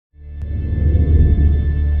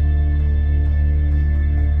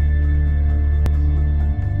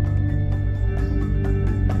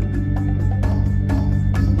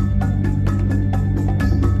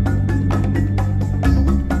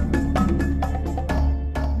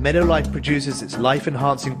Medolife produces its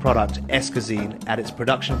life-enhancing product, Escozine, at its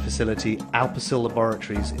production facility, Alpacil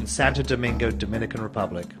Laboratories in Santo Domingo, Dominican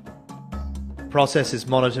Republic. The process is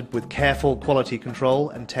monitored with careful quality control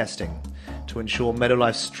and testing to ensure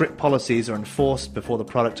Medolife's strict policies are enforced before the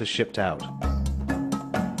product is shipped out.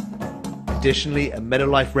 Additionally, a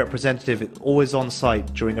Medolife representative is always on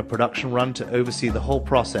site during a production run to oversee the whole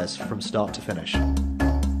process from start to finish.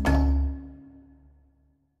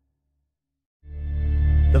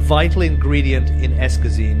 The vital ingredient in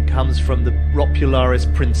Escozine comes from the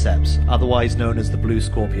Rhopularis princeps, otherwise known as the blue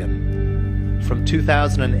scorpion. From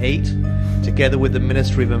 2008, together with the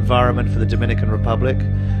Ministry of Environment for the Dominican Republic,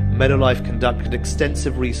 Medolife conducted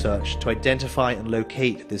extensive research to identify and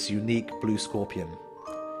locate this unique blue scorpion.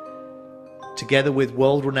 Together with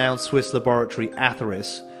world-renowned Swiss laboratory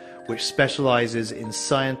Atheris, which specializes in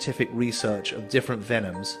scientific research of different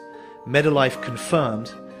venoms, Medolife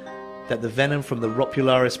confirmed that the venom from the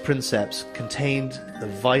Rhopularis princeps contained the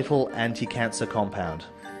vital anti-cancer compound.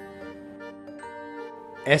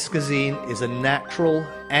 Escozine is a natural,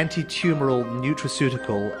 anti-tumoral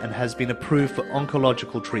nutraceutical and has been approved for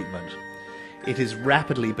oncological treatment. It is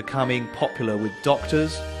rapidly becoming popular with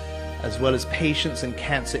doctors as well as patients and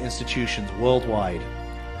cancer institutions worldwide.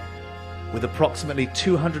 With approximately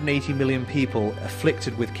 280 million people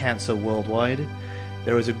afflicted with cancer worldwide,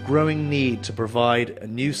 there is a growing need to provide a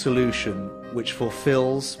new solution which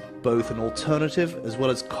fulfills both an alternative as well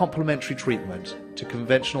as complementary treatment to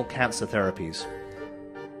conventional cancer therapies.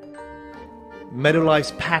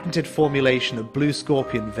 Medolife's patented formulation of blue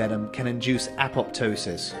scorpion venom can induce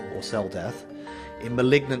apoptosis, or cell death, in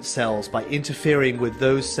malignant cells by interfering with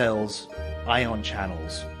those cells' ion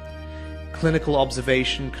channels. Clinical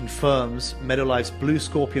observation confirms Medolife's blue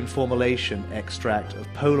scorpion formulation extract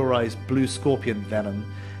of polarized blue scorpion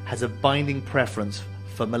venom has a binding preference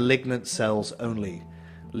for malignant cells only,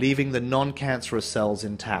 leaving the non-cancerous cells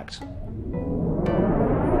intact.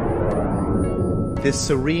 This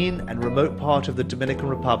serene and remote part of the Dominican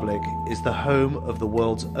Republic is the home of the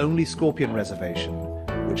world's only scorpion reservation,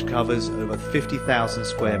 which covers over 50,000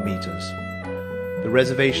 square meters. The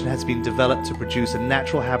reservation has been developed to produce a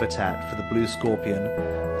natural habitat for the blue scorpion,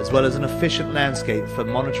 as well as an efficient landscape for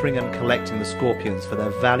monitoring and collecting the scorpions for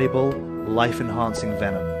their valuable, life-enhancing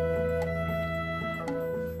venom.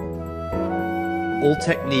 All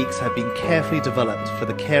techniques have been carefully developed for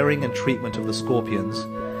the caring and treatment of the scorpions,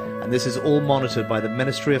 and this is all monitored by the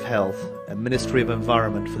Ministry of Health and Ministry of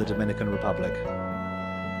Environment for the Dominican Republic.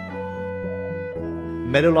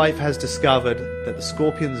 Medolife has discovered that the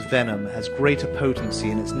scorpion's venom has greater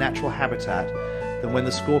potency in its natural habitat than when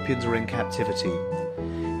the scorpions are in captivity.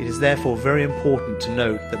 It is therefore very important to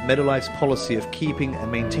note that Medolife's policy of keeping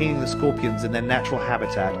and maintaining the scorpions in their natural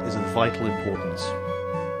habitat is of vital importance.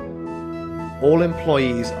 All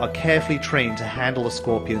employees are carefully trained to handle the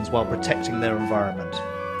scorpions while protecting their environment.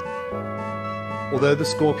 Although the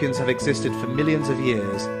scorpions have existed for millions of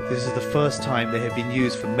years, this is the first time they have been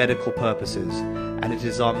used for medical purposes, and it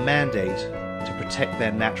is our mandate to protect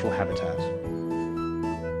their natural habitat.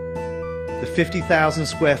 The 50,000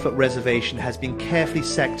 square foot reservation has been carefully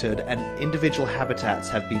sectored and individual habitats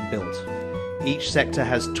have been built. Each sector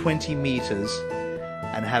has 20 meters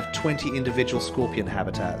and have 20 individual scorpion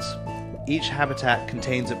habitats. Each habitat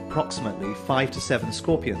contains approximately 5 to 7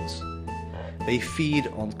 scorpions. They feed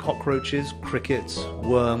on cockroaches, crickets,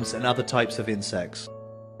 worms, and other types of insects.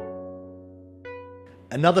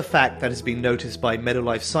 Another fact that has been noticed by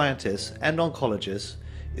Medolife scientists and oncologists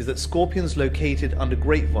is that scorpions located under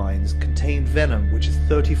grapevines contain venom which is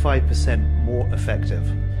 35% more effective.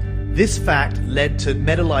 This fact led to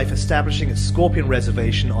Medolife establishing its scorpion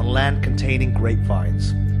reservation on land containing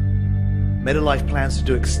grapevines. Medolife plans to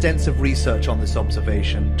do extensive research on this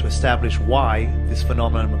observation to establish why this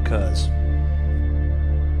phenomenon occurs.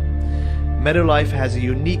 Medolife has a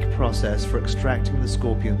unique process for extracting the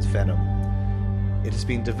scorpion's venom. It has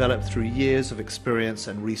been developed through years of experience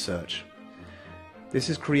and research. This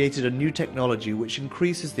has created a new technology which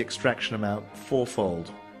increases the extraction amount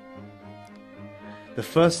fourfold. The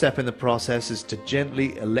first step in the process is to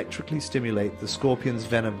gently electrically stimulate the scorpion's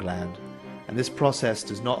venom gland, and this process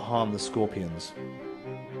does not harm the scorpions.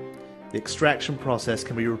 The extraction process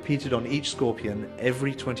can be repeated on each scorpion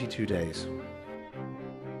every 22 days.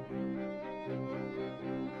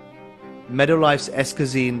 Medolife's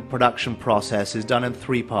Escozine production process is done in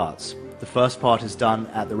 3 parts. The first part is done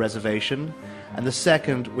at the reservation, and the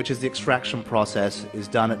second, which is the extraction process, is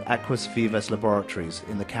done at Aquas Vivas Laboratories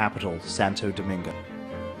in the capital, Santo Domingo.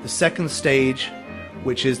 The second stage,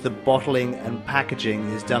 which is the bottling and packaging,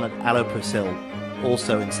 is done at Alpacil,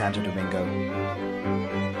 also in Santo Domingo.